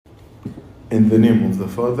In the name of the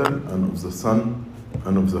Father, and of the Son,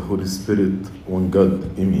 and of the Holy Spirit, one God.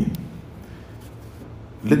 Amen.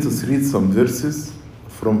 Let us read some verses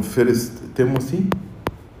from 1 Timothy,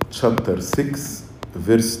 chapter 6,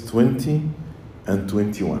 verse 20 and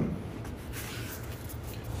 21.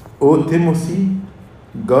 O Timothy,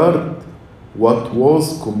 guard what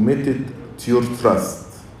was committed to your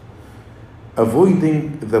trust,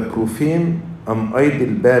 avoiding the profane and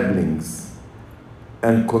idle babblings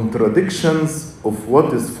and contradictions of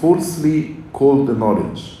what is falsely called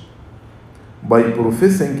knowledge. By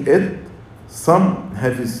professing it, some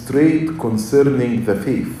have strayed concerning the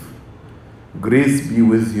faith. Grace be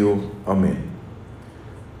with you. Amen.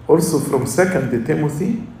 Also from 2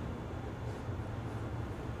 Timothy,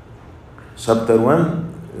 chapter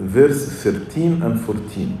 1, verse 13 and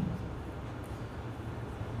 14.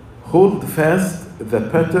 Hold fast the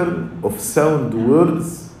pattern of sound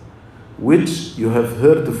words which you have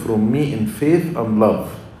heard from me in faith and love,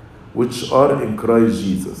 which are in Christ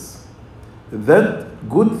Jesus. That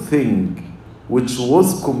good thing which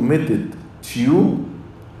was committed to you,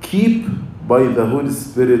 keep by the Holy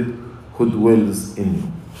Spirit who dwells in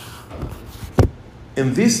you.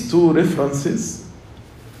 In these two references,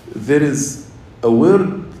 there is a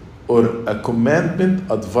word or a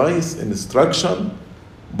commandment, advice, instruction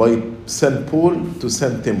by St. Paul to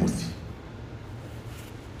St. Timothy,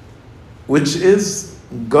 which is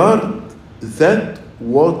guard that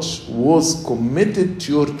which was committed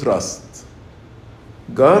to your trust.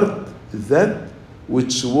 Guard that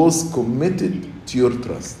which was committed to your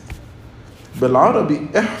trust.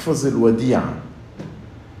 بالعربي احفظ الوديعة.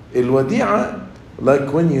 الوديعة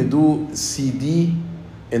like when you do CD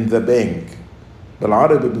in the bank.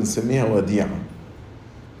 بالعربي بنسميها وديعة.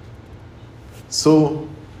 So,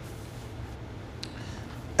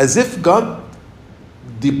 as if God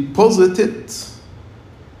deposited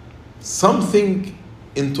something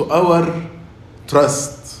into our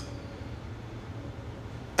trust.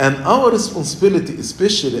 And our responsibility,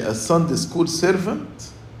 especially as Sunday school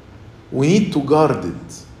servant, we need to guard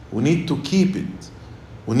it. We need to keep it.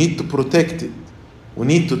 We need to protect it. We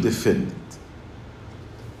need to defend it.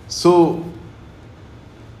 So,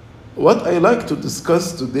 what I like to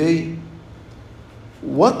discuss today,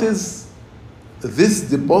 what is this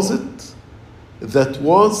deposit that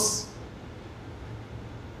was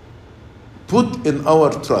put in our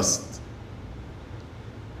trust,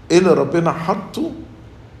 اللي ربنا حطه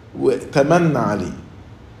وتمنى عليه.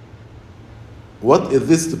 What is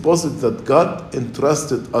this deposit that God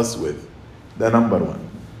entrusted us with? The number one.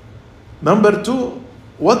 Number two,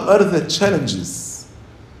 what are the challenges?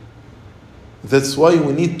 That's why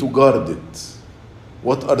we need to guard it.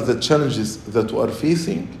 What are the challenges that we are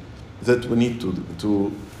facing that we need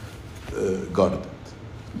to guard it?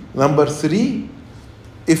 Number three,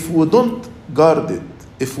 if we don't guard it,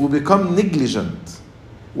 if we become negligent,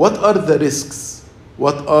 what are the risks?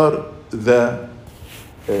 What are the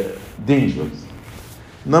dangers?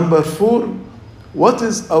 Number four, what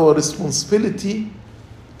is our responsibility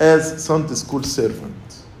as Sunday school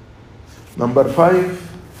servant? Number five,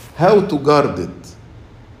 how to guard it.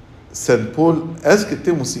 St. Paul asked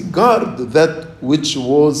Timothy, guard that which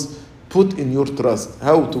was put in your trust.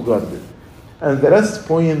 How to guard it. And the last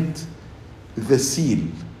point, the seal.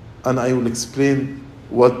 And I will explain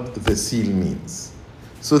what the seal means.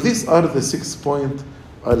 So these are the 6 points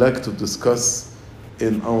I like to discuss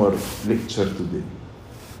in our lecture today.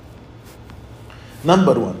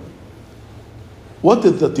 Number one, what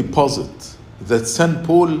is the deposit that St.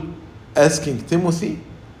 Paul asking Timothy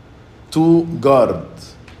to guard?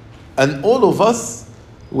 And all of us,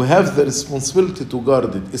 we have the responsibility to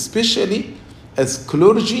guard it, especially as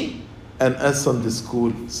clergy and as Sunday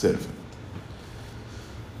school servant.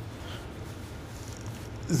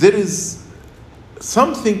 There is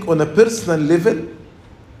something on a personal level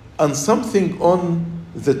and something on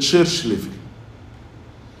the church level.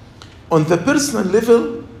 On the personal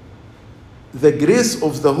level, the grace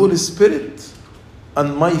of the Holy Spirit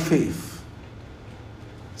and my faith.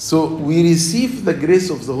 So we receive the grace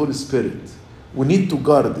of the Holy Spirit. We need to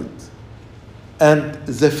guard it. And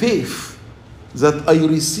the faith that I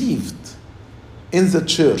received in the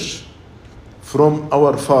church from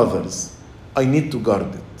our fathers, I need to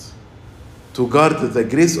guard it. To guard the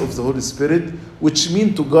grace of the Holy Spirit, which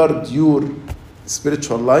means to guard your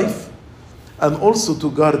spiritual life and also to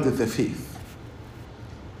guard the faith.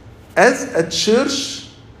 As a church,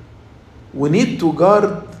 we need to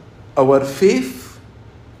guard our faith,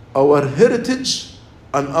 our heritage,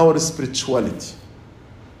 and our spirituality.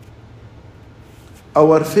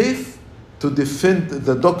 Our faith to defend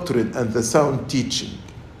the doctrine and the sound teaching.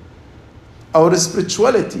 Our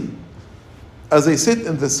spirituality as I said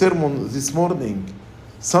in the sermon this morning,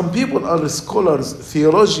 some people are scholars,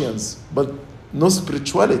 theologians, but no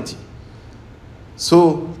spirituality.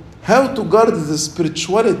 So, how to guard the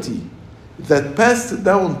spirituality that passed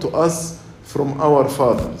down to us from our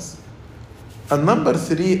fathers? And number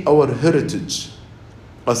 3, our heritage.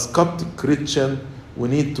 As Coptic Christian, we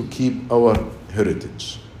need to keep our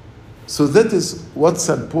heritage. So that is what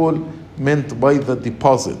St. Paul meant by the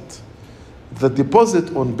deposit. The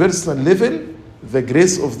deposit on personal level, the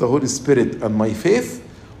grace of the Holy Spirit and my faith.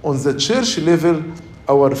 On the church level,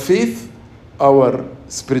 our faith, our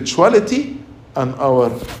spirituality, and our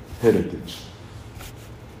heritage.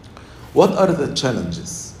 What are the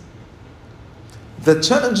challenges? The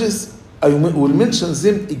challenges, I will mention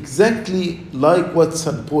them exactly like what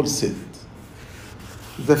St. Paul said.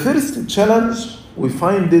 The first challenge, we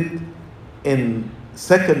find it in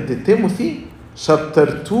 2 Timothy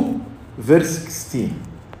chapter 2, verse 16.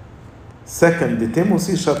 2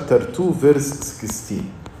 Timothy chapter 2, verse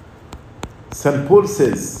 16. St. Paul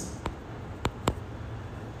says,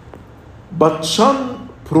 "But shun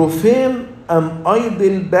profane and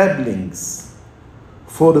idle babblings,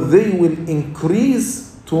 for they will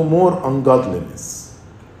increase to more ungodliness."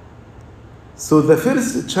 So the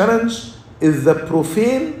first challenge is the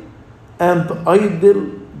profane and idle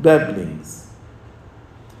babblings.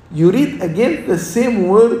 You read again the same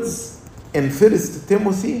words in 1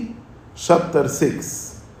 Timothy chapter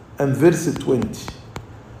 6 and verse 20.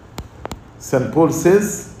 St. Paul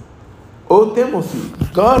says, "O Timothy,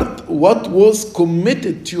 guard what was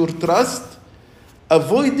committed to your trust,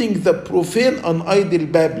 avoiding the profane and idle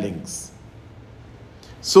babblings."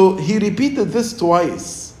 So he repeated this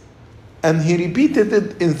twice, and he repeated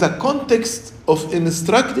it in the context of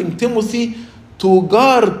instructing Timothy to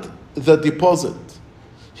guard the deposit.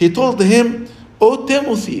 He told him, "O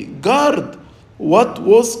Timothy, guard what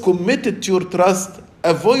was committed to your trust,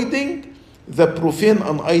 avoiding the profane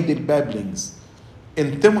and idle babblings."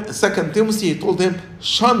 In 2 Timothy, he told him,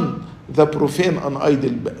 "Shun the profane and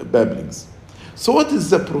idle babblings." So what is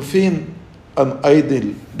the profane and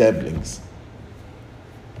idle babblings?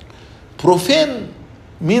 Profane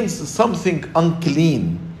means something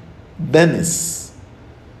unclean, banis.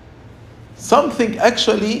 Something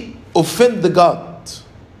actually offend the God.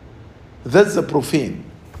 That's the profane.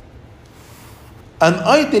 And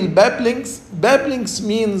idle babblings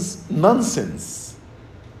means nonsense.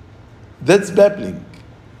 That's babbling.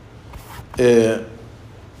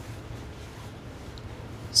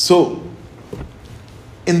 So,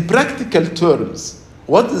 in practical terms,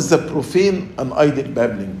 what is the profane and idle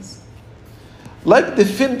babblings? Like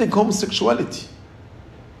defending homosexuality.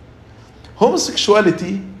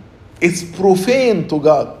 Homosexuality is profane to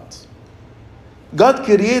God. God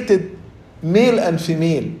created male and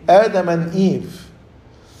female, Adam and Eve.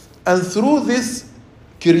 And through this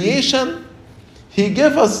creation, He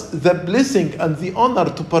gave us the blessing and the honor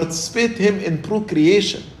to participate Him in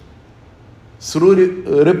procreation through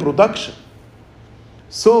reproduction.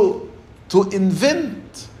 So, to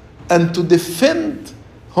invent and to defend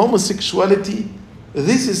homosexuality,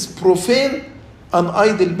 this is profane and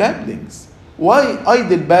idle babblings. Why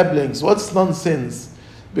idle babblings? What's nonsense?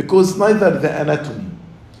 Because neither the anatomy,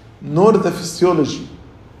 nor the physiology,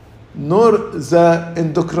 nor the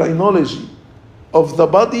endocrinology of the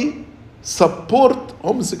body support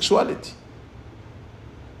homosexuality.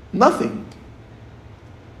 Nothing.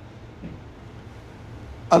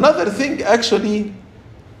 Another thing actually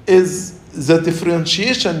is the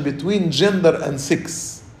differentiation between gender and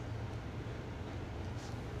sex.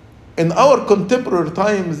 In our contemporary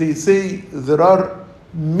times, they say there are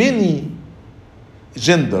many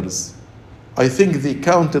genders. I think they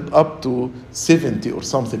counted up to 70 or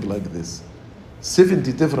something like this.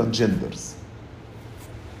 70 different genders.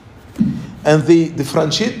 And they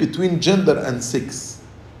differentiate between gender and sex.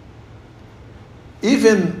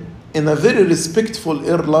 Even in a very respectful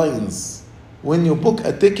airlines, when you book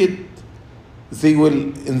a ticket, they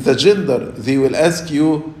will, in the gender, they will ask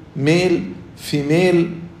you male,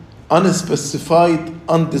 female, unspecified,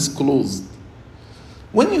 undisclosed.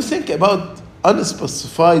 When you think about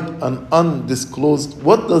unspecified and undisclosed,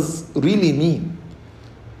 what does really mean?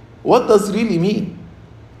 What does really mean?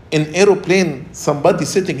 In aeroplane, somebody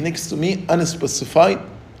sitting next to me, unspecified,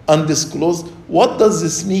 undisclosed, what does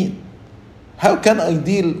this mean? How can I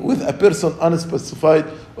deal with a person unspecified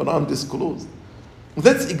or undisclosed?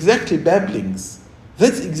 That's exactly babblings.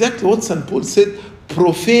 That's exactly what St. Paul said,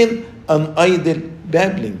 profane and idle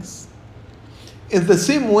babblings. In the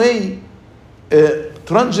same way,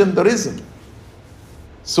 transgenderism.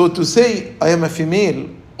 So to say I am a female,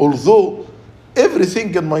 although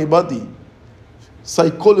everything in my body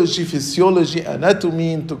psychology, physiology,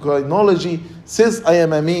 anatomy, endocrinology, says I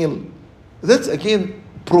am a male. That's again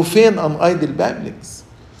profane and idle babblings,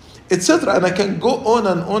 etc. And I can go on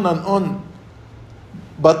and on and on.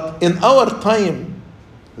 But in our time,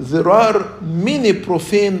 there are many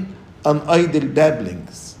profane and idle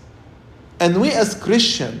babblings. And we as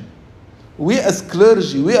Christian, we as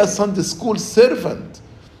clergy, we as Sunday school servant,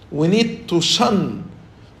 we need to shun,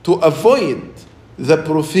 to avoid the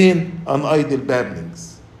profane and idle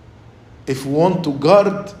babblings, if we want to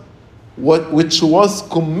guard which was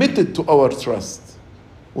committed to our trust.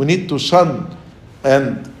 We need to shun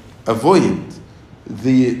and avoid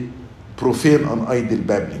the profane and idle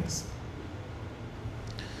babblings.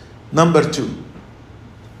 Number 2,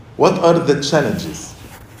 what are the challenges?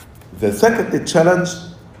 The second challenge,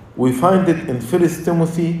 we find it in 1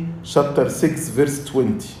 Timothy chapter 6, verse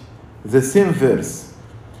 20. The same verse.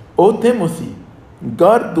 O Timothy,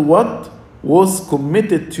 guard what was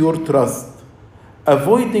committed to your trust,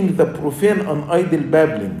 avoiding the profane and idle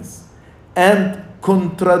babblings and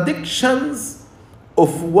contradictions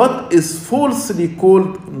of what is falsely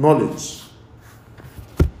called knowledge.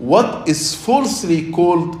 What is falsely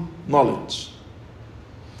called knowledge?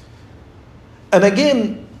 And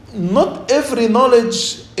again, not every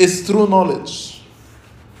knowledge is true knowledge.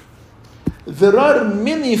 There are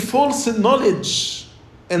many false knowledge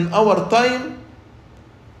in our time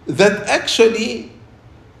that actually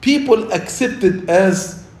people accepted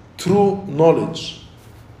as true knowledge.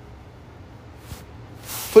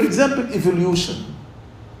 For example, evolution.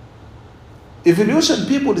 Evolution,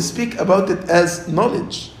 people speak about it as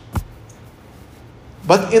knowledge.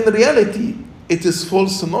 But in reality, it is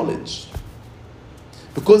false knowledge.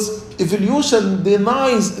 Because evolution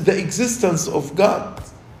denies the existence of God.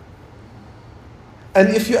 And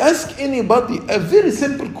if you ask anybody a very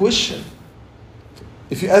simple question,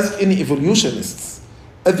 if you ask any evolutionists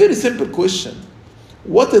a very simple question,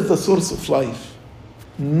 what is the source of life?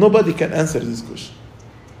 Nobody can answer this question.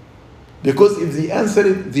 Because if they answer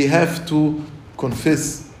it, they have to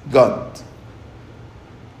confess God.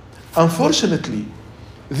 Unfortunately,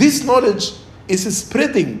 this knowledge is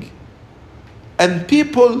spreading and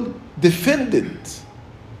people defend it.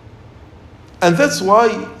 And that's why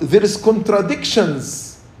there is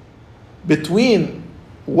contradictions between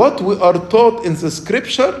what we are taught in the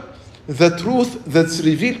scripture, the truth that's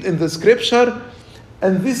revealed in the scripture,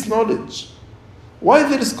 and this knowledge. Why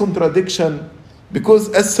there is contradiction? Because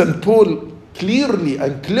as St. Paul clearly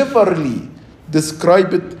and cleverly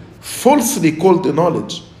described it, falsely called the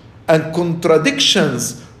knowledge, and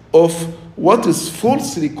contradictions of what is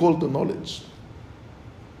falsely called the knowledge.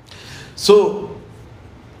 So,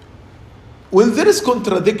 when there is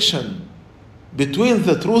contradiction between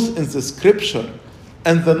the truth in the scripture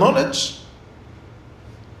and the knowledge,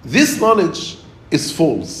 this knowledge is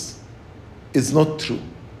false, is not true.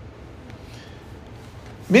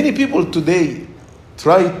 Many people today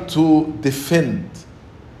try to defend,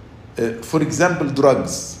 for example,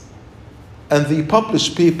 drugs, and they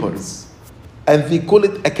publish papers, and they call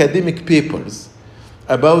it academic papers,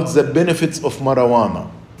 about the benefits of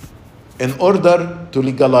marijuana in order to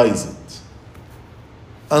legalize it.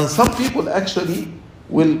 And some people actually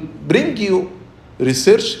will bring you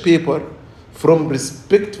research paper from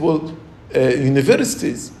respectable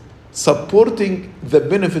universities supporting the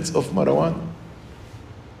benefits of marijuana.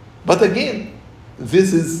 But again,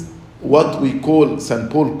 this is what we call, St.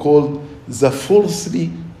 Paul called, the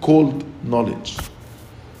falsely called knowledge.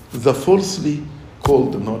 The falsely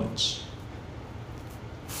called knowledge.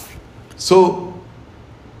 So,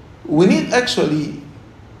 we need actually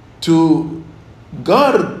to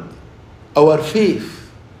guard our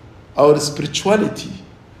faith, our spirituality,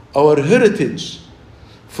 our heritage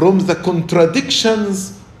from the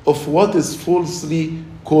contradictions of what is falsely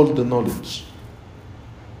called knowledge.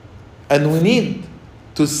 And we need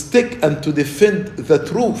to stick and to defend the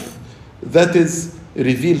truth that is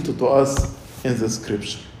revealed to us in the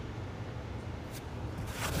scripture.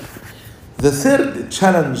 The third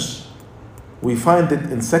challenge, we find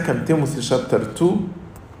it in 2 Timothy chapter 2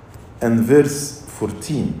 and verse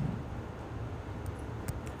 14.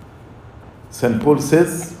 St. Paul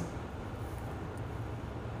says,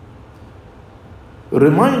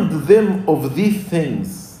 remind them of these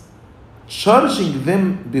things, charging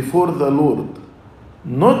them before the Lord,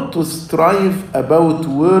 not to strive about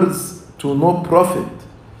words to no profit,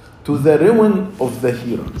 to the ruin of the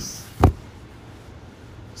hearers.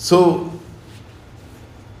 So,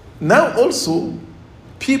 now also,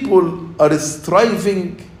 people are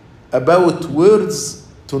striving about words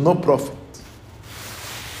to no profit.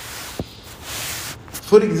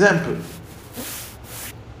 For example,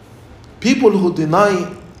 People who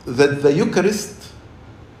deny that the Eucharist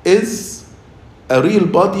is a real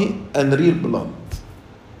body and real blood.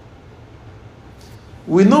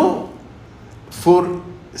 We know for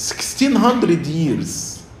 1600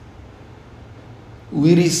 years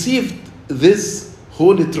we received this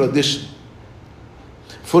holy tradition.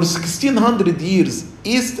 For 1600 years,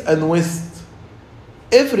 East and West,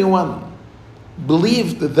 everyone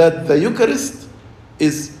believed that the Eucharist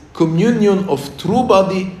is communion of true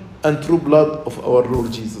body and true blood of our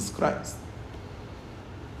Lord Jesus Christ.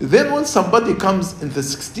 Then when somebody comes in the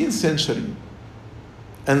 16th century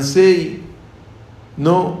and say,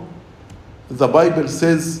 no, the Bible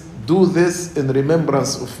says, do this in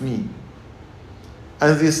remembrance of me.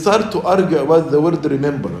 And they start to argue about the word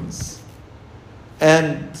remembrance.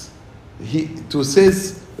 And to say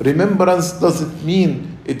remembrance doesn't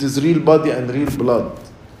mean it is real body and real blood.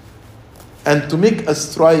 And to make a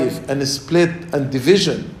strife and a split and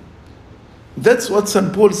division. That's what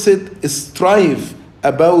St. Paul said, strive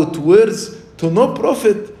about words to no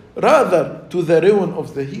profit, rather to the ruin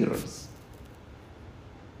of the hearers.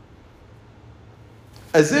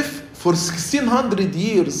 As if for 1600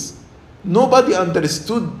 years, nobody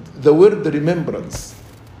understood the word remembrance.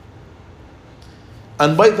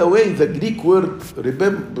 And by the way, the Greek word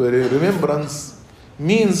remembrance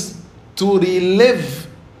means to relive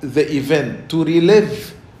the event, to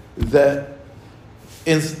relive the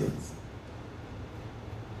instance.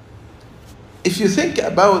 If you think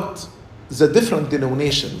about the different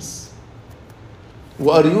denominations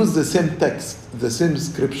who are used the same text, the same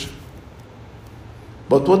scripture,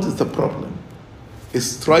 but what is the problem?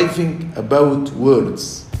 Is striving about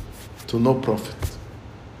words to no profit.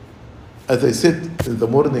 As I said in the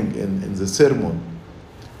morning in the sermon,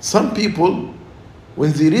 some people,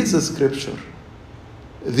 when they read the scripture,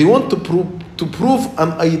 they want to prove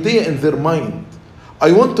an idea in their mind.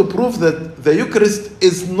 I want to prove that the Eucharist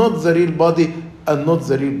is not the real body and not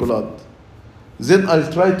the real blood. Then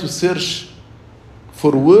I'll try to search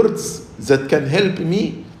for words that can help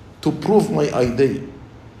me to prove my idea.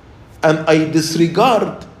 And I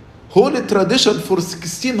disregard holy tradition for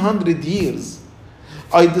 1600 years.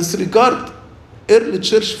 I disregard early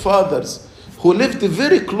church fathers who lived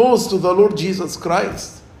very close to the Lord Jesus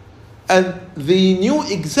Christ. And they knew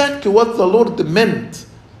exactly what the Lord meant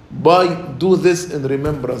by do this in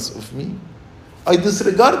remembrance of me. I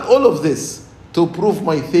disregard all of this to prove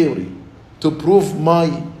my theory, to prove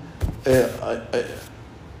my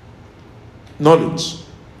knowledge.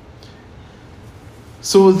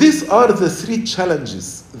 So these are the three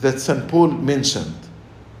challenges that St. Paul mentioned.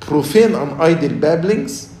 Profane and idle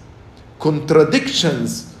babblings,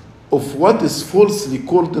 contradictions of what is falsely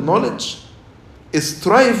called knowledge,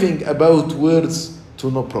 striving about words to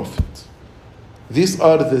no profit. These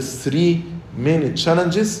are the three main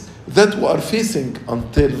challenges that we are facing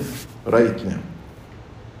until right now.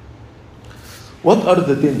 What are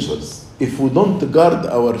the dangers if we don't guard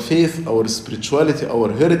our faith, our spirituality,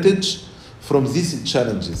 our heritage from these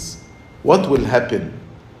challenges? What will happen?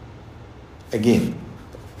 Again,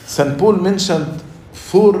 St. Paul mentioned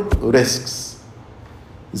 4 risks.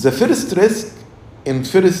 The first risk in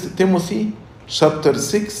 1 Timothy chapter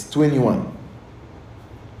 6:21.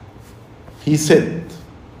 He said,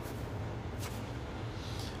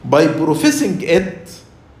 by professing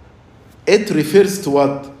it refers to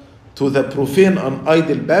what? To the profane and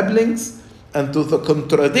idle babblings and to the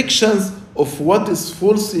contradictions of what is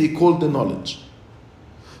falsely called knowledge.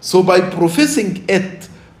 So by professing it,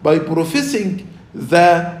 by professing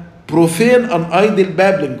the profane and idle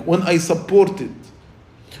babbling, when I support it,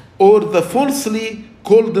 or the falsely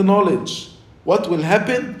called knowledge, what will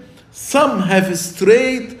happen? Some have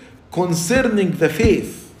strayed concerning the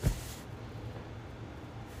faith.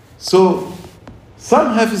 So,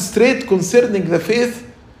 some have strayed concerning the faith,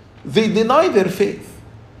 they deny their faith.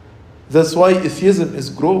 That's why atheism is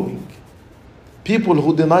growing. People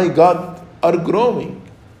who deny God are growing.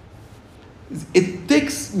 It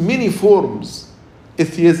takes many forms.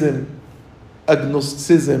 Atheism,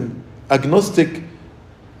 agnosticism. Agnostic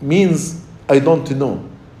means I don't know.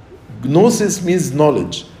 Gnosis means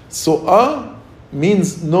knowledge. So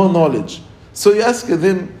means no knowledge. So you ask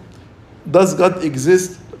them, does God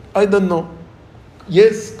exist? I don't know.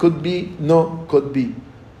 Yes, could be. No, could be.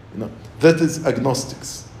 No. That is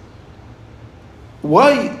agnostics.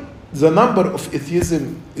 Why the number of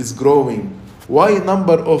atheism is growing? Why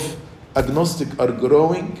number of agnostic are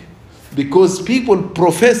growing? Because people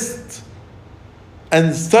professed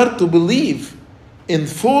and start to believe in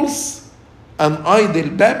false and idle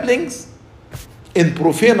babblings, in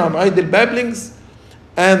profane and idle babblings,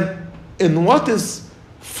 and in what is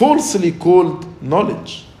falsely called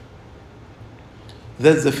knowledge.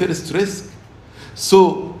 That's the first risk.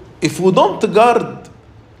 So if we don't guard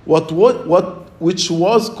which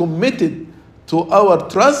was committed to our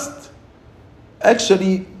trust,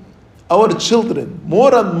 actually our children,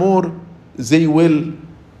 more and more, they will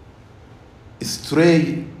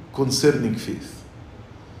stray concerning faith.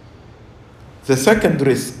 The second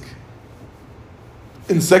risk,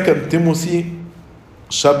 in 2 Timothy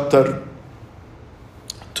chapter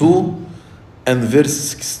 2 and verse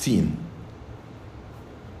 16.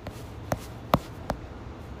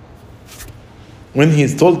 When he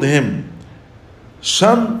told him,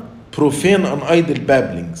 shun profane and idle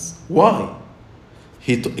babblings. Why?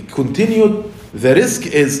 He continued, the risk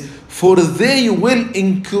is, for they will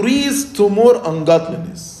increase to more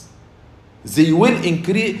ungodliness. They will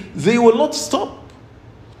increase, they will not stop.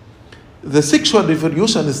 The sexual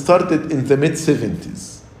revolution started in the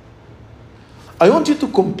mid-70s. I want you to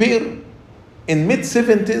compare in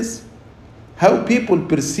mid-70s how people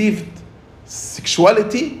perceived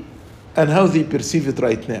sexuality and how they perceive it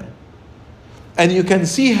right now. And you can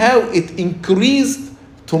see how it increased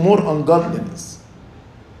to more ungodliness.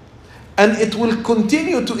 And it will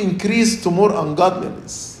continue to increase to more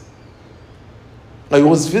ungodliness. I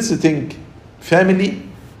was visiting family,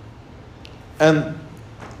 and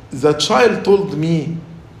the child told me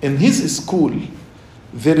in his school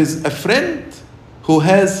there is a friend who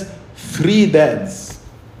has 3 dads.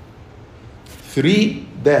 3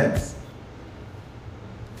 dads.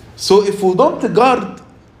 So if we don't guard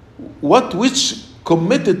which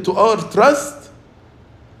committed to our trust,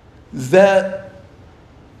 the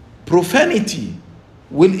profanity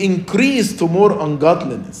will increase to more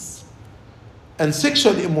ungodliness. And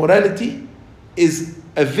sexual immorality is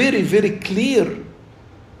a very, very clear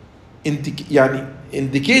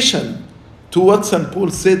indication to what St.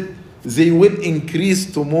 Paul said, they will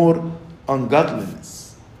increase to more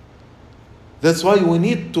ungodliness. That's why we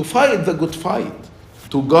need to fight the good fight,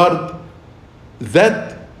 to guard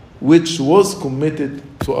that which was committed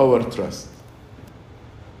to our trust.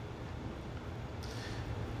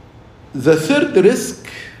 The third risk,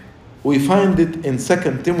 we find it in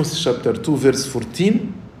 2 Timothy chapter 2, verse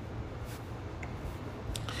 14.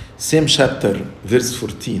 Same chapter, verse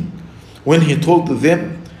 14. When he told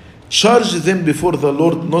them, charge them before the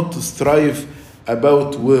Lord not to strive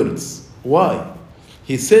about words. Why?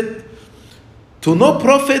 He said, to no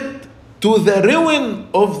profit, to the ruin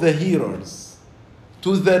of the hearers.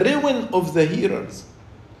 To the ruin of the hearers.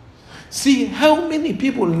 See how many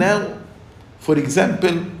people now, for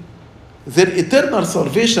example, their eternal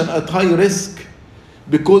salvation at high risk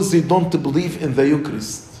because they don't believe in the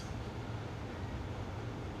Eucharist.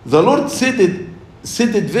 The Lord said it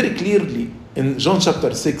very clearly in John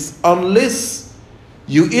chapter 6. Unless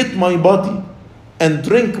you eat my body and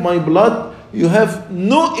drink my blood, you have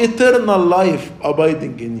no eternal life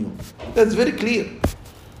abiding in you. That's very clear.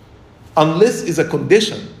 Unless is a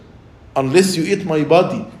condition. Unless you eat my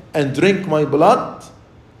body and drink my blood,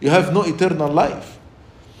 you have no eternal life.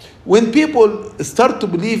 When people start to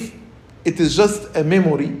believe it is just a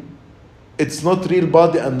memory, it's not real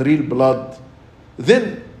body and real blood,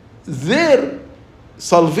 then their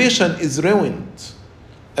salvation is ruined.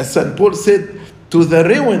 As St. Paul said, to the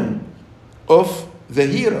ruin of the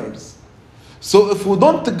hearers. So if we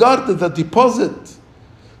don't guard the deposit,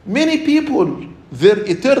 many people, their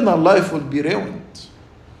eternal life will be ruined.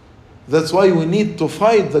 That's why we need to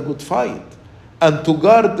fight the good fight and to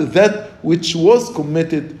guard that which was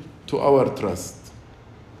committed to our trust.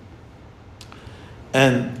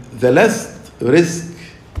 And the last risk,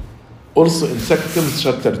 also in 2 Timothy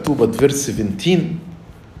chapter 2, but verse 17,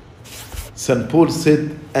 St. Paul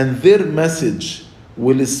said, and their message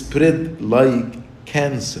will spread like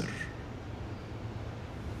cancer.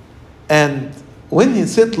 And when he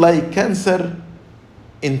said like cancer,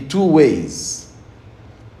 in 2 ways.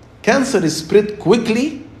 Cancer is spread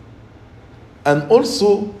quickly, and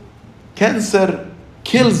also cancer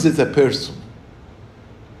kills the person.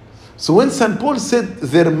 So when St. Paul said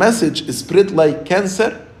their message is spread like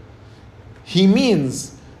cancer, he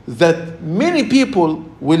means that many people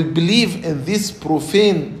will believe in this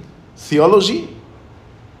profane theology,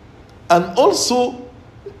 and also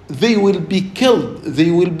they will be killed,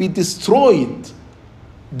 they will be destroyed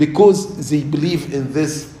because they believe in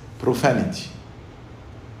this profanity.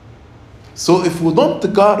 So if we don't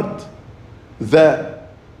guard the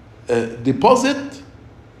deposit,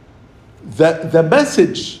 the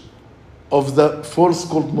message of the false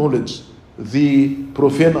called knowledge, the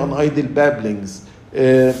profane and idle babblings,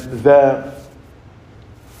 the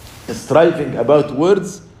striving about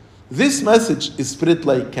words, this message is spread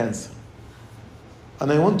like cancer. And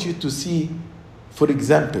I want you to see, for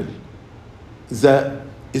example, the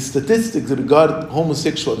statistics regarding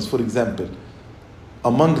homosexuals, for example,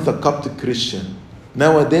 among the Coptic Christian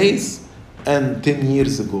nowadays and 10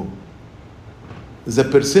 years ago, the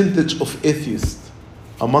percentage of atheists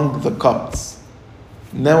among the Copts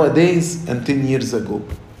nowadays and 10 years ago.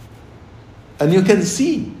 And you can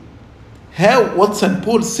see how what St.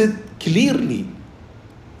 Paul said clearly,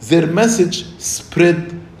 their message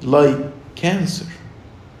spread like cancer.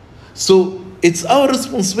 So it's our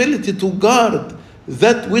responsibility to guard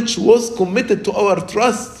that which was committed to our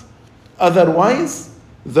trust. Otherwise,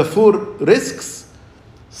 the four risks,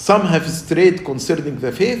 some have strayed concerning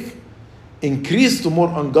the faith, increase to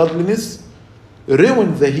more ungodliness,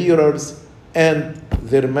 ruin the hearers, and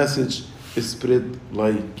their message is spread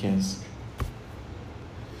like cancer.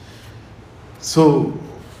 So,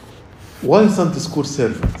 why Sunday school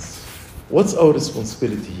servants? What's our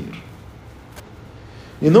responsibility here?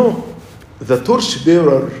 You know, the torch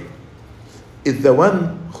bearer is the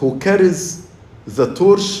one who carries the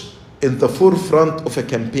torch in the forefront of a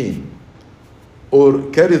campaign, or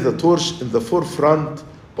carry the torch in the forefront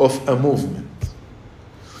of a movement.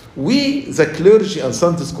 We, the clergy and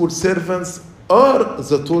Sunday school servants, are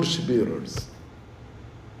the torch bearers.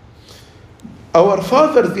 Our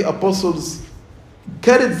fathers, the apostles,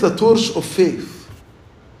 carried the torch of faith,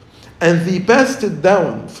 and they passed it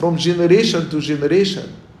down from generation to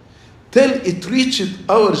generation till it reached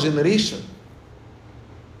our generation.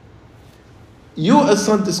 You, as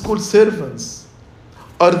Sunday school servants,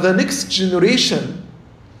 are the next generation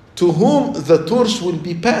to whom the torch will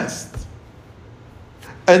be passed.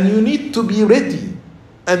 And you need to be ready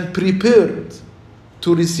and prepared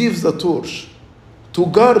to receive the torch, to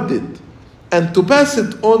guard it, and to pass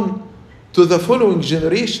it on to the following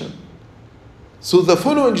generation. So the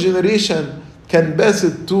following generation can pass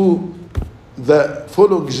it to the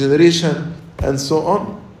following generation, and so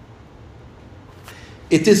on.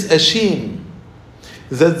 It is a shame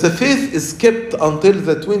that the faith is kept until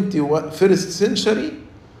the 21st century,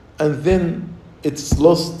 and then it's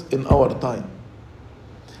lost in our time.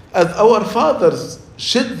 As our fathers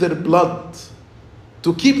shed their blood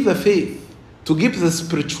to keep the faith, to keep the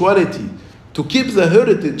spirituality, to keep the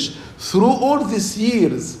heritage through all these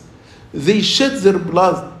years, they shed their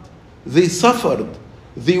blood, they suffered,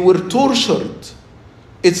 they were tortured.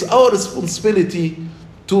 It's our responsibility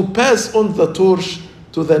to pass on the torch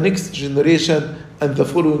to the next generation and the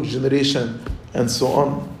following generation, and so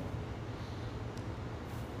on.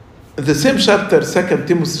 In the same chapter, 2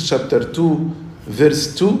 Timothy chapter 2,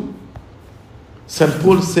 verse 2, St.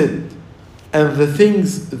 Paul said, "And the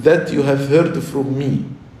things that you have heard from me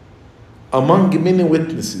among many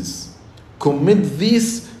witnesses, commit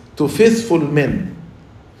these to faithful men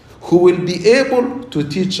who will be able to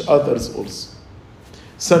teach others also."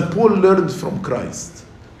 St. Paul learned from Christ.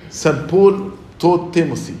 St. Paul taught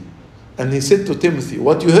Timothy, and he said to Timothy,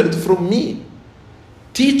 "What you heard from me,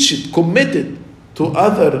 teach it, commit it to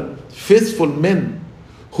other faithful men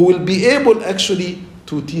who will be able actually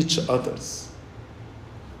to teach others."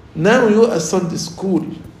 Now you, as Sunday school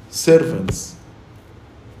servants,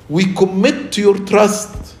 we commit to your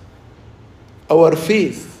trust our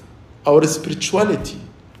faith, our spirituality,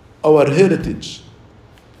 our heritage,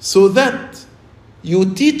 so that you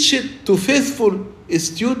teach it to faithful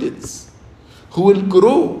students who will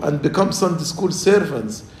grow and become Sunday school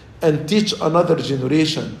servants and teach another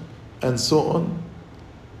generation, and so on.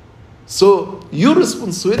 So your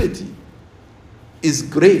responsibility is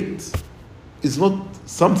great. It's not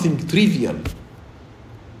something trivial.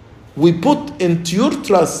 We put into your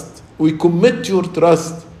trust, we commit to your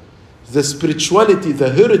trust the spirituality, the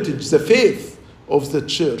heritage, the faith of the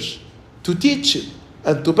church, to teach it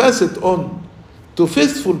and to pass it on to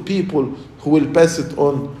faithful people who will pass it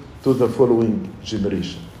on to the following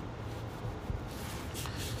generation.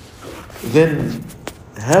 Then,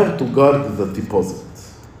 how to guard the deposit?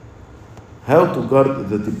 How to guard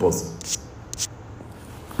the deposit?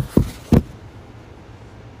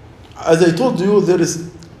 As I told you, there is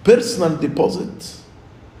personal deposit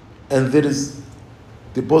and there is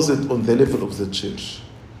deposit on the level of the church.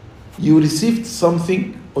 You received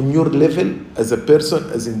something on your level as a person,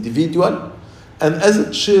 as an individual, and as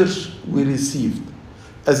a church we received.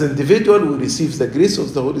 As an individual, we receive the grace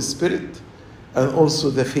of the Holy Spirit and also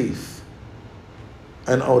the faith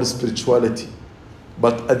and our spirituality.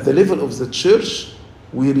 But at the level of the church,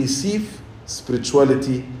 we receive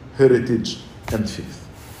spirituality, heritage, and faith.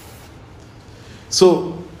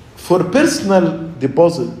 So, for personal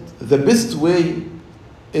deposit, the best way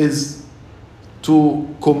is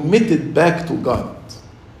to commit it back to God.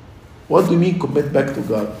 What do you mean commit back to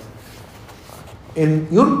God? In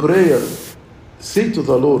your prayer, say to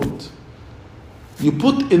the Lord, you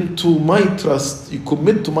put into my trust, you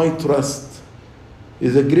commit to my trust,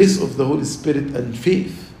 is the grace of the Holy Spirit and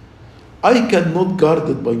faith. I cannot guard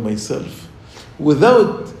it by myself.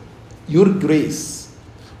 Without your grace,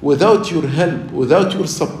 without your help, without your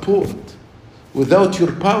support, without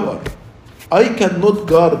your power, I cannot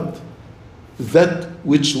guard that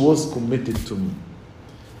which was committed to me.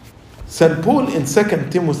 St. Paul in 2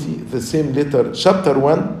 Timothy, the same letter, chapter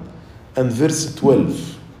 1 and verse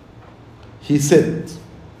 12, he said,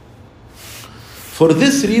 "For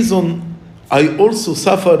this reason I also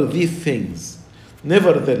suffer these things.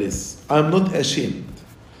 Nevertheless, I am not ashamed.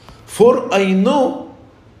 For I know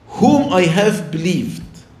whom I have believed,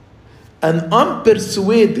 and am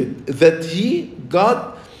persuaded that He,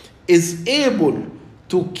 God, is able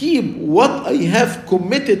to keep what I have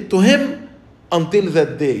committed to Him until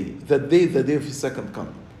that day, the day of His second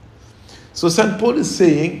coming." So St. Paul is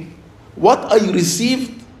saying, what I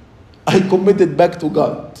received, I committed back to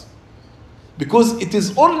God. Because it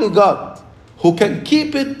is only God who can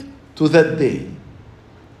keep it to that day.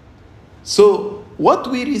 So what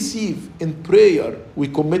we receive in prayer, we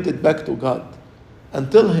commit it back to God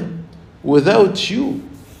and tell Him, without you,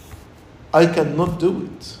 I cannot do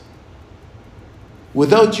it.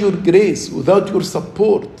 Without your grace, without your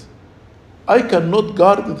support, I cannot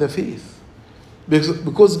guard the faith.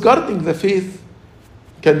 Because guarding the faith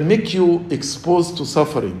can make you exposed to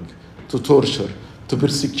suffering, to torture, to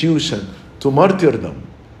persecution, to martyrdom.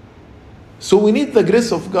 So we need the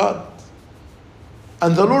grace of God.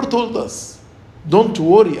 And the Lord told us, don't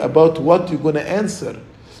worry about what you're going to answer.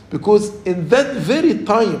 Because in that very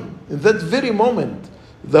time, in that very moment,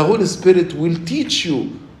 the Holy Spirit will teach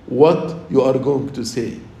you what you are going to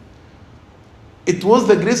say. It was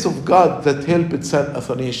the grace of God that helped St.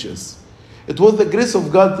 Athanasius. It was the grace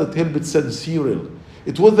of God that helped St. Cyril.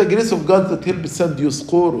 It was the grace of God that helped St.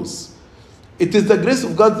 Dioscorus. It is the grace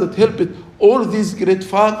of God that helped all these great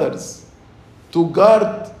fathers to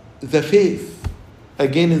guard the faith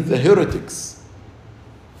against the heretics.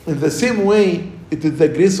 In the same way, it is the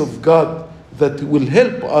grace of God that will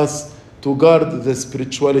help us to guard the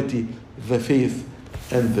spirituality, the faith,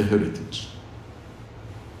 and the heritage.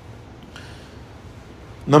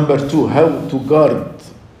 Number 2, how to guard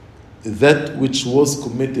that which was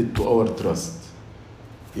committed to our trust.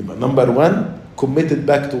 Number 1, commit it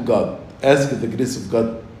back to God. Ask the grace of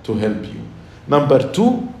God to help you. Number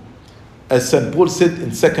 2, as St. Paul said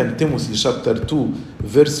in 2 Timothy chapter 2,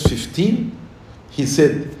 verse 15, he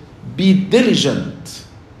said, "Be diligent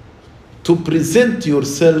to present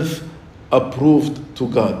yourself approved to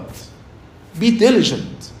God." Be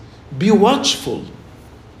diligent. Be watchful.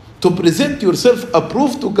 To present yourself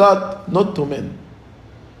approved to God, not to men.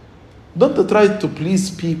 Don't try to please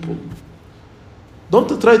people.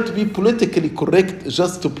 Don't try to be politically correct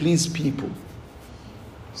just to please people.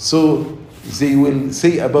 So they will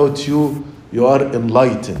say about you, you are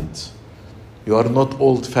enlightened. You are not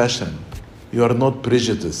old-fashioned. You are not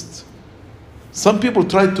prejudiced. Some people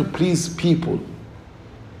try to please people.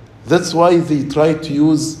 That's why they try to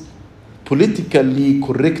use politically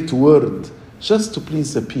correct word just to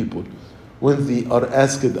please the people. When they are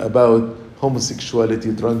asked about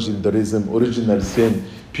homosexuality, transgenderism, original sin,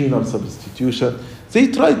 penal substitution, they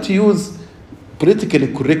try to use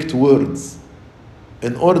politically correct words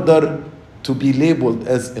in order to be labeled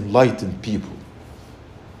as enlightened people.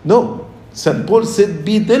 No, St. Paul said,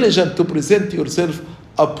 be diligent to present yourself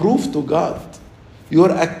approved to God. You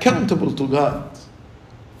are accountable to God,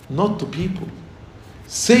 not to people.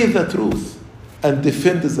 Say the truth and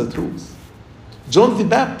defend the truth. John the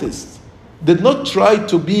Baptist did not try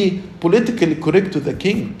to be politically correct to the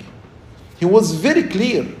king. He was very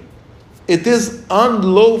clear. It is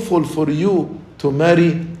unlawful for you to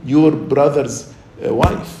marry your brother's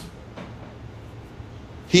wife.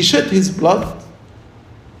 He shed his blood.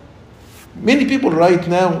 Many people right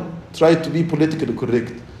now try to be politically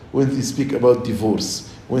correct when they speak about divorce,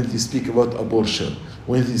 when they speak about abortion,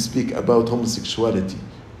 when they speak about homosexuality.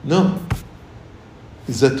 No.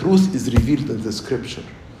 The truth is revealed in the scripture.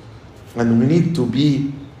 And we need to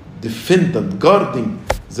be defendant, guarding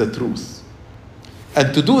the truth.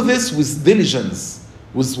 And to do this with diligence,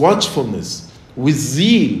 with watchfulness, with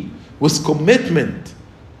zeal, with commitment.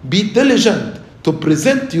 Be diligent to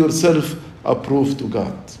present yourself approved to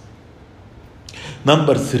God.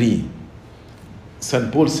 Number 3,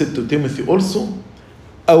 St. Paul said to Timothy also,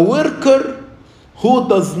 a worker who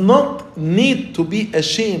does not need to be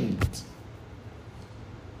ashamed.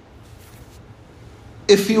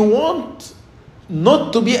 If you want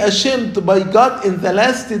not to be ashamed by God in the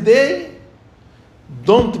last day,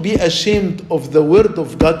 don't be ashamed of the word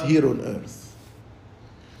of God here on earth.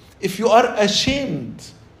 if you are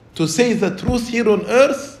ashamed to say the truth here on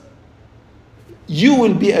earth, you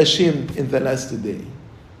will be ashamed in the last day.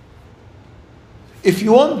 If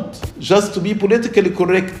you want just to be politically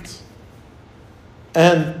correct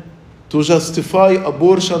and to justify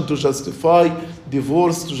abortion, to justify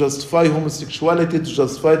divorce, to justify homosexuality, to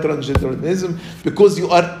justify transgenderism, because you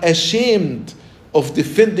are ashamed of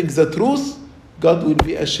defending the truth, God will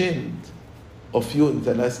be ashamed of you in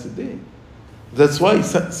the last day. That's why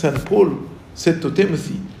St. Paul said to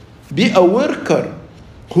Timothy, be a worker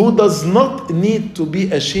who does not need to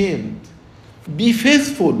be ashamed. Be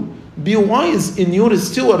faithful, be wise in your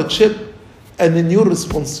stewardship and in your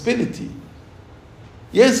responsibility.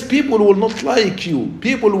 Yes, people will not like you.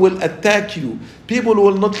 People will attack you. People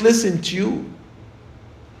will not listen to you.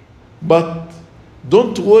 But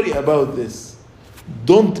don't worry about this.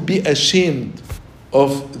 Don't be ashamed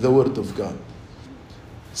of the Word of God.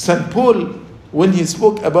 St. Paul, when he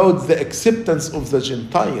spoke about the acceptance of the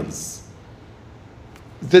Gentiles,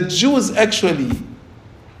 the Jews actually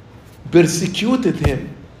persecuted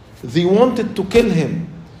him. They wanted to kill him.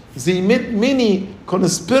 They made many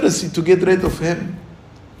conspiracy to get rid of him.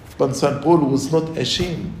 But St. Paul was not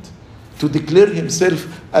ashamed to declare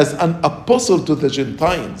himself as an apostle to the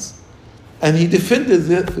Gentiles. And he defended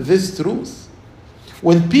this truth.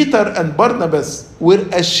 When Peter and Barnabas were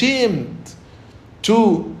ashamed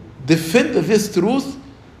to defend this truth,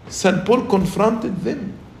 St. Paul confronted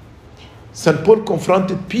them. St. Paul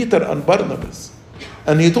confronted Peter and Barnabas.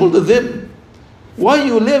 And he told them, why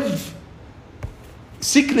you live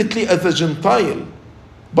secretly as a Gentile,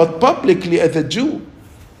 but publicly as a Jew?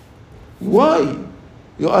 Why?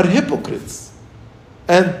 You are hypocrites.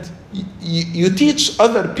 And you teach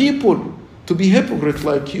other people to be hypocrites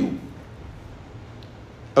like you.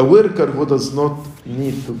 A worker who does not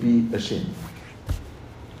need to be ashamed.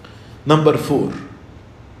 Number 4,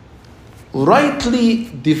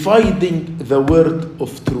 rightly dividing the word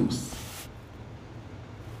of truth.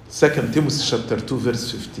 2 Timothy chapter 2,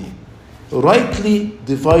 verse 15. Rightly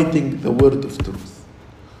dividing the word of truth.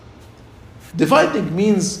 Dividing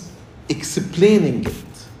means explaining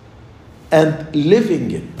it and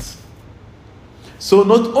living it. So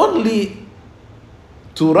not only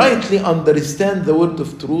to rightly understand the word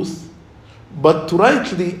of truth, but to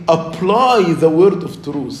rightly apply the word of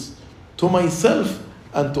truth to myself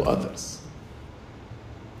and to others.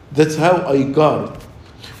 That's how I guard.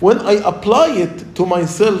 When I apply it to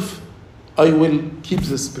myself, I will keep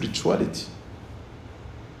the spirituality.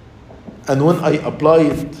 And when I apply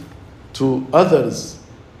it to others,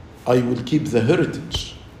 I will keep the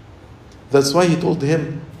heritage. That's why he told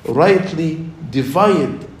him, rightly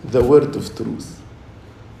divide the word of truth.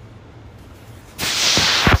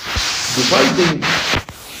 Dividing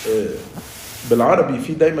بالعربي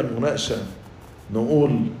في دايما مناقشة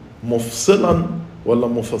نقول مفصلا ولا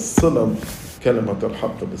مفصلا كلمة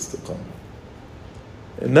الحق باستقامة.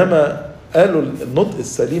 إنما قالوا النطق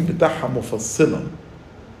السليم بتاعها مفصلا.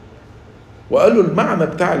 وقالوا المعنى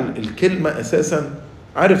بتاع الكلمة أساسا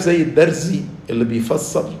عارف زي الدرزي اللي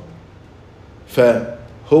بيفصل.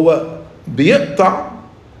 فهو بيقطع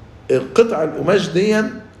قطع القماش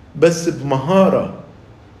ديا بس بمهارة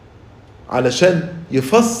علشان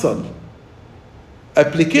يفصل.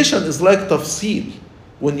 Application is like تفصيل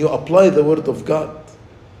when you apply the word of God.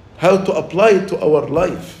 How to apply it to our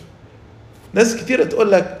life. ناس كتيرة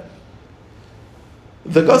تقول لك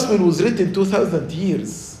the gospel was written 2000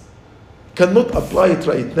 years. Cannot apply it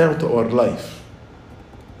right now to our life.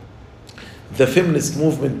 The feminist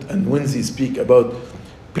movement, and when they speak about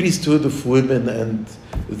priesthood of women and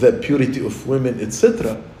the purity of women,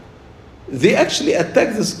 etc., they actually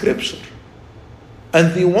attack the scripture.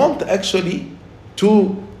 And they want actually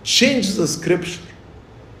to change the scripture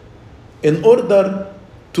in order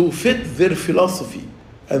to fit their philosophy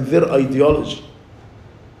and their ideology.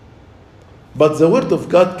 But the word of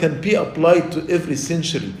God can be applied to every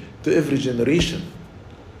century, to every generation,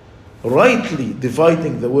 rightly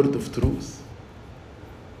dividing the word of truth.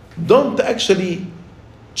 Don't actually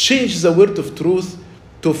change the word of truth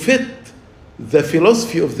to fit the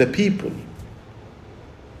philosophy of the people,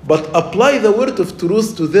 but apply the word of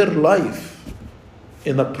truth to their life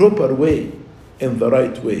in a proper way, in the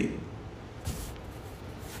right way.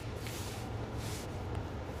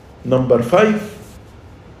 Number 5,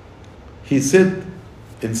 he said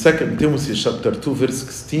in 2 Timothy chapter 2 verse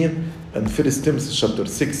 16 and 1 Timothy chapter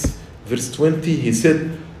 6 verse 20, he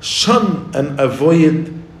said, shun and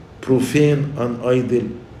avoid profane and idle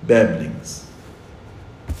babblings.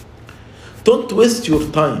 Don't waste your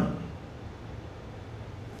time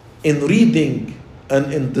in reading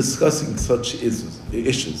and in discussing such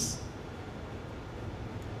issues.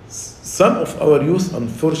 some of our youth,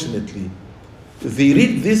 unfortunately, they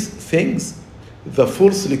read these things, the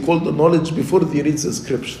falsely called knowledge, before they read the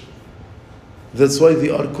scripture. That's why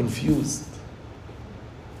they are confused.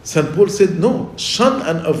 St. Paul said, no, shun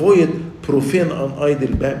and avoid profane and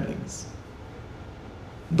idle babblings.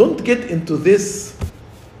 Don't get into this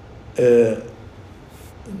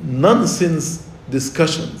nonsense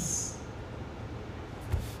discussions.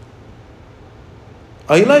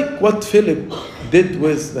 I like what Philip did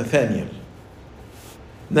with Nathaniel.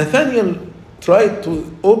 Nathaniel tried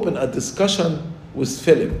to open a discussion with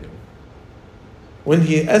Philip when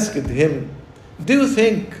he asked him, do you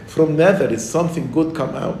think from Nazareth something good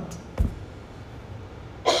come out?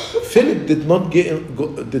 Philip did not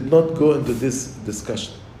go into this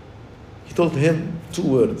discussion. He told him 2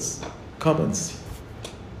 words: come and see.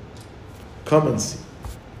 Come and see.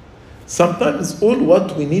 Sometimes all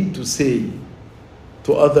what we need to say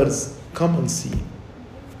to others, come and see.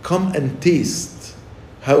 Come and taste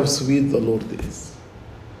how sweet the Lord is.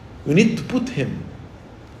 We need to put him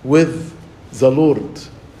with the Lord.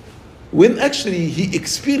 When actually he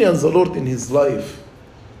experienced the Lord in his life,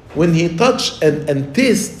 when he touched and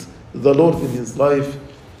tasted the Lord in his life,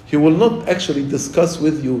 he will not actually discuss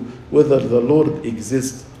with you whether the Lord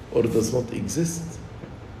exists or does not exist.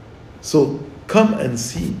 So come and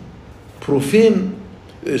see.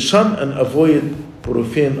 Shun and avoid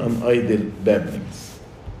profane and idle babblings.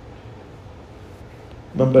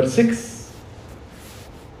 Number 6,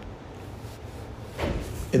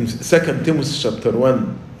 in 2 Timothy chapter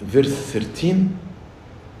 1, verse 13,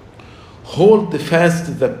 hold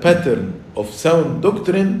fast the pattern of sound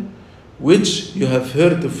doctrine which you have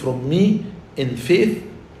heard from me in faith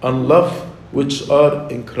and love which are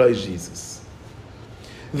in Christ Jesus.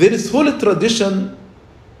 There is holy tradition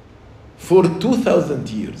for 2,000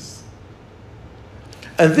 years.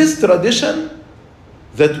 And this tradition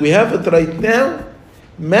that we have it right now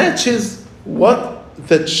matches what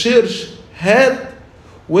the church had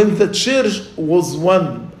when the church was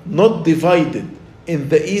one, not divided in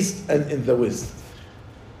the east and in the west.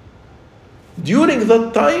 During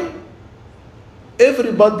that time,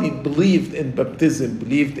 everybody believed in baptism,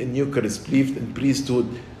 believed in Eucharist, believed in priesthood,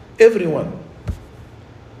 everyone.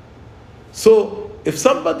 So if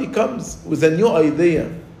somebody comes with a new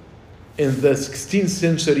idea in the 16th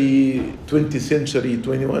century, 20th century,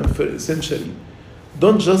 21st century,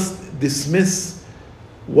 don't just dismiss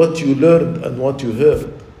what you learned and what you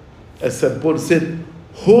heard. As St. Paul said,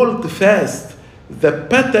 hold fast the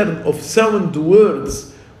pattern of sound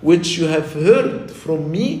words which you have heard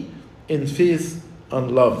from me in faith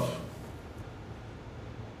and love.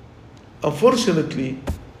 Unfortunately,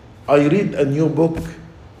 I read a new book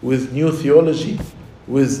with new theology,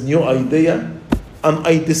 with new idea, and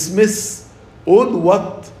I dismiss all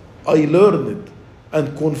what I learned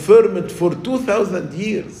and confirm it for 2,000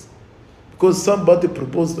 years because somebody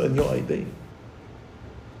proposed a new idea.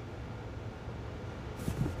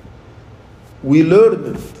 We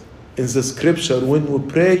learn it in the scripture. When we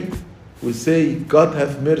pray, we say, God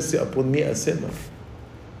have mercy upon me, a sinner.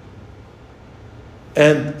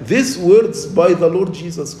 And these words by the Lord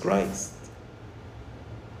Jesus Christ.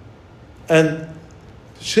 And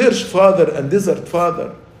church father and desert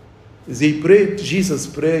father, they prayed Jesus'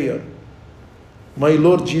 prayer. My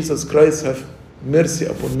Lord Jesus Christ, have mercy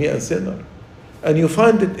upon me, a sinner. And you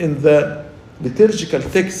find it in the liturgical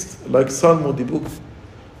text, like Psalm of the book.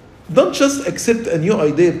 Don't just accept a new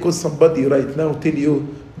idea because somebody right now tell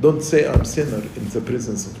you, don't say I'm sinner in the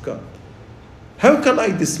presence of God. How can I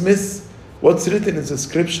dismiss what's written in the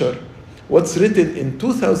scripture, what's written in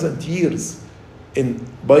 2,000 years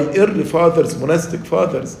by early fathers, monastic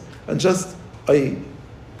fathers, and just I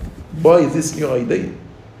buy this new idea?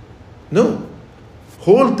 No.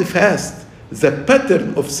 Hold fast the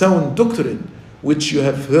pattern of sound doctrine which you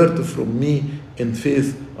have heard from me in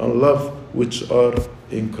faith and love which are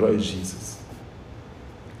in Christ Jesus.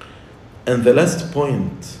 And the last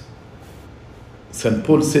point, St.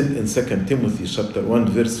 Paul said in 2 Timothy chapter 1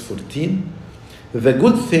 verse 14, the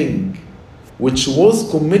good thing which was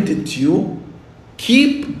committed to you,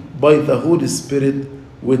 keep by the Holy Spirit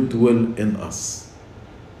which dwell in us.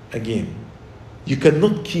 Again, you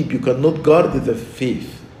cannot guard the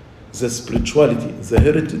faith, the spirituality, the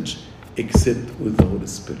heritage, except with the Holy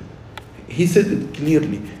Spirit. He said it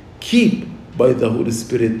clearly, keep by the Holy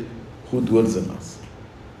Spirit who dwells in us.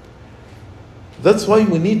 That's why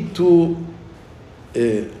we need to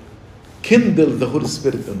kindle the Holy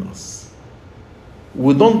Spirit in us.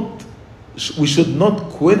 We should not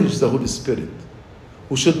quench the Holy Spirit.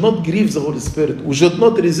 We should not grieve the Holy Spirit. We should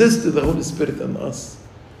not resist the Holy Spirit in us.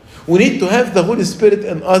 We need to have the Holy Spirit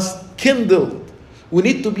in us kindled We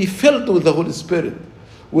need to be filled with the Holy Spirit.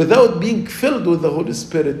 Without being filled with the Holy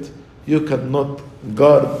Spirit, you cannot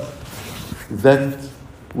guard that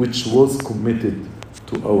which was committed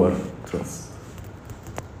to our trust.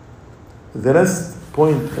 The last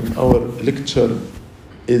point in our lecture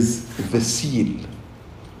is the seal.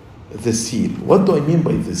 The seal. What do I mean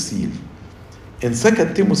by the seal? In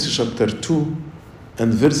 2 Timothy chapter 2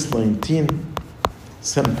 and verse 19,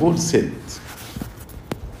 St. Paul said,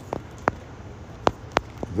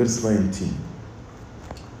 verse 19,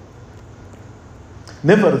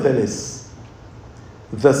 nevertheless,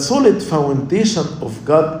 the solid foundation of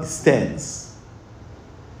God stands,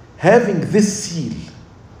 having this seal.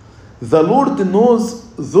 The Lord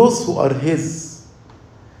knows those who are His,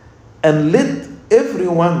 and let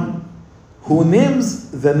everyone who names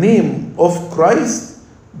the name of Christ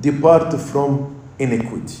depart from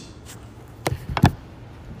iniquity.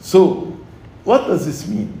 So, what does this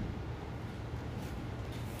mean?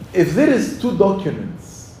 If there is two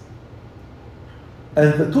documents,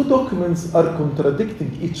 and the two documents are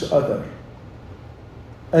contradicting each other,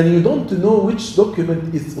 and you don't know which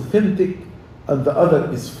document is authentic and the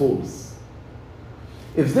other is false.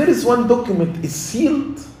 If there is one document is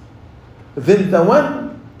sealed, then the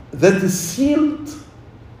one that is sealed,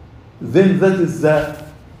 then that is the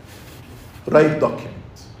right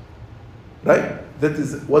document. Right? That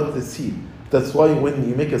is what the seal. That's why when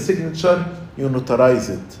you make a signature, you notarize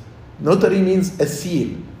it. Notary means a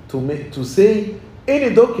seal, to say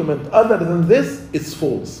any document other than this is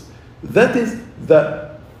false. That is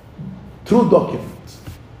the true document.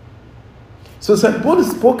 So St. Paul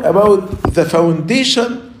spoke about the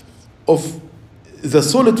foundation of the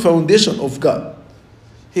solid foundation of God.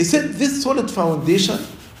 He said this solid foundation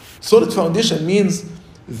means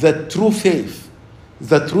the true faith,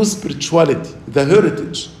 the true spirituality, the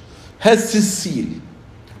heritage, has this seal.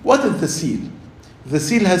 What is the seal? The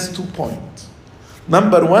seal has 2 points.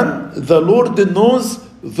 Number 1, the Lord knows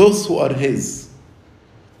those who are His.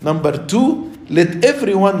 Number 2, let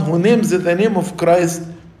everyone who names the name of Christ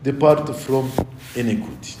depart from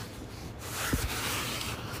iniquity.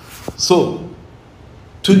 So,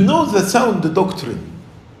 to know the sound doctrine,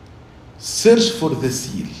 search for the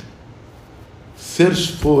seal.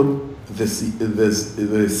 Search for the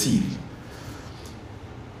seal.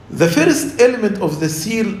 The first element of the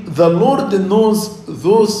seal, the Lord knows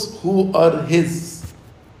those who are His.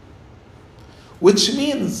 Which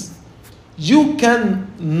means you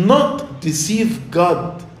cannot deceive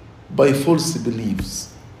God by false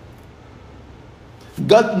beliefs.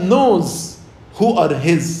 God knows who are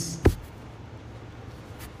His.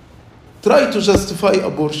 Try to justify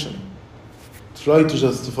abortion. Try to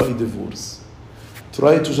justify divorce.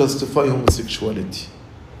 Try to justify homosexuality,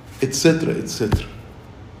 etc., etc.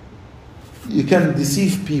 You can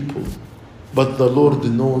deceive people, but the Lord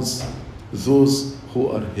knows those who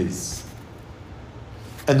are His.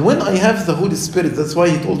 And when I have the Holy Spirit, that's why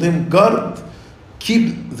He told him, guard,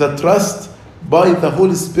 keep the trust by the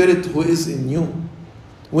Holy Spirit who is in you.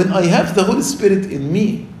 When I have the Holy Spirit in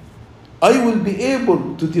me, I will be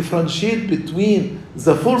able to differentiate between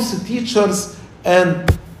the false teachers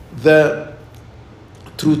and the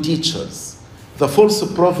true teachers, the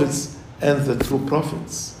false prophets and the true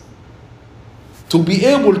prophets. To be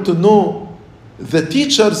able to know the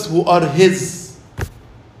teachers who are His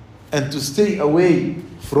and to stay away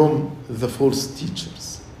from the false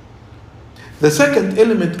teachers. The second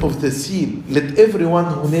element of the seal, let everyone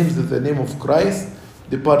who names the name of Christ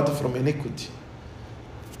depart from iniquity.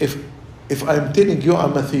 If I'm telling you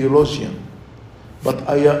I'm a theologian, but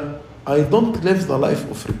I don't live the life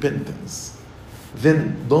of repentance,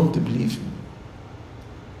 then don't believe me.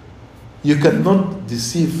 You cannot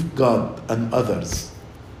deceive God and others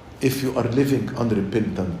if you are living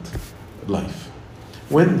unrepentant life.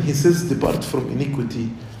 When He says depart from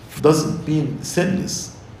iniquity, doesn't mean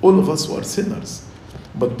sinless. All of us are sinners.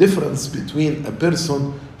 But difference between a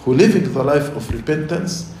person who living the life of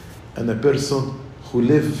repentance and a person who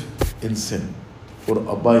live in sin or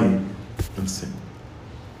abide in sin.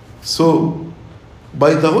 So,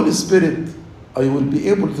 by the Holy Spirit, I will be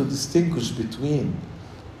able to distinguish between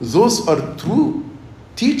those are true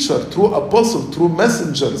teacher, true apostle, true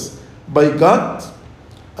messengers by God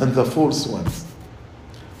and the false ones.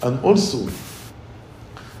 And also,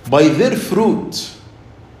 by their fruit,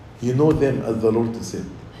 you know them, as the Lord said.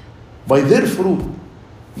 By their fruit,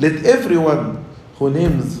 let everyone who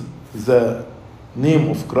names the name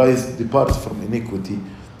of Christ depart from iniquity,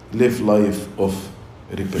 live life of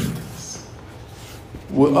repentance.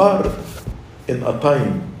 We are in a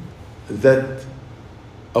time that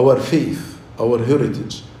our faith, our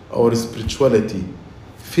heritage, our spirituality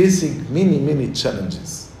facing many, many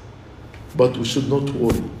challenges. But we should not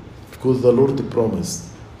worry, because the Lord promised,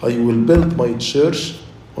 I will build my church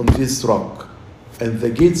on this rock, and the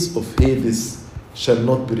gates of Hades shall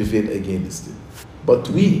not prevail against it. But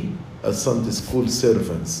we, as Sunday school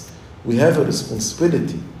servants, we have a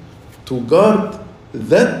responsibility to guard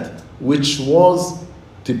that which was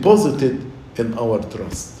deposited in our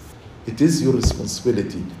trust. It is your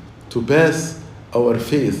responsibility to pass our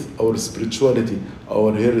faith, our spirituality,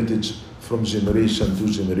 our heritage from generation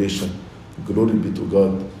to generation. Glory be to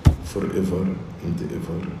God forever and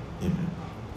ever. Amen.